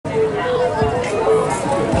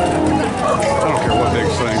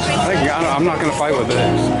not going to fight with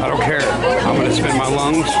this. I don't care. I'm going to spend my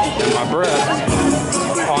lungs and my breath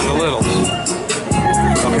on the littles.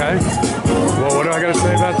 Okay? Well, what do I got to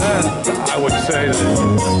say about that? I would say that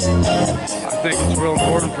I think it's real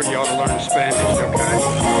important for y'all to learn Spanish, okay?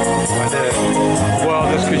 I did.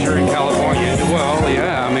 Well, just because you're in California. Well,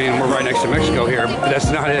 yeah, I mean, we're right next to Mexico here, but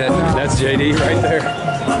that's not it. That's JD right there.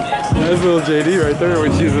 That's little JD right there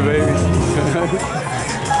when she's a baby.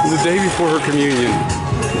 The day before her communion,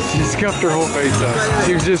 she scuffed her whole face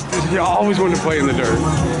up. She always wanted to play in the dirt.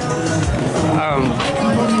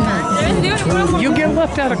 You get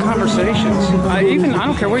left out of conversations. I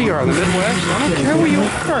don't care where you are in the Midwest. I don't care where you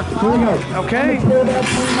are. Okay? We're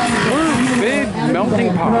a big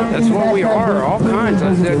melting pot. That's what we are. All kinds.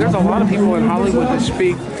 There's a lot of people in Hollywood that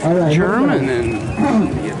speak German, and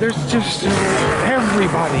there's just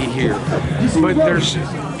everybody here. But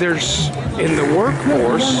there's in the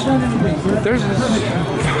workforce, there's a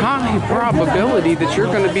high probability that you're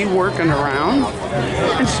going to be working around,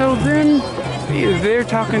 and so then they're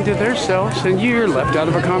talking to themselves and you're left out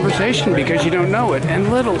of a conversation because you don't know it. And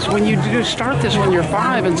littles, when you do start this when you're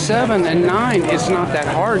 5 and 7 and 9, it's not that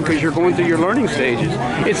hard because you're going through your learning stages.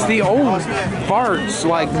 It's the old farts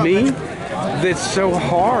like me that's so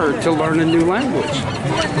hard to learn a new language.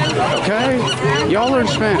 Okay? Y'all learn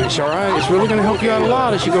Spanish, alright? It's really going to help you out a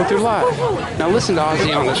lot as you go through life. Now listen to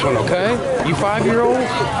Ozzy on this one, okay? You 5-year-olds,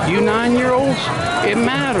 you 9-year-olds, it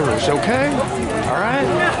matters, okay?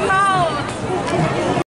 Alright?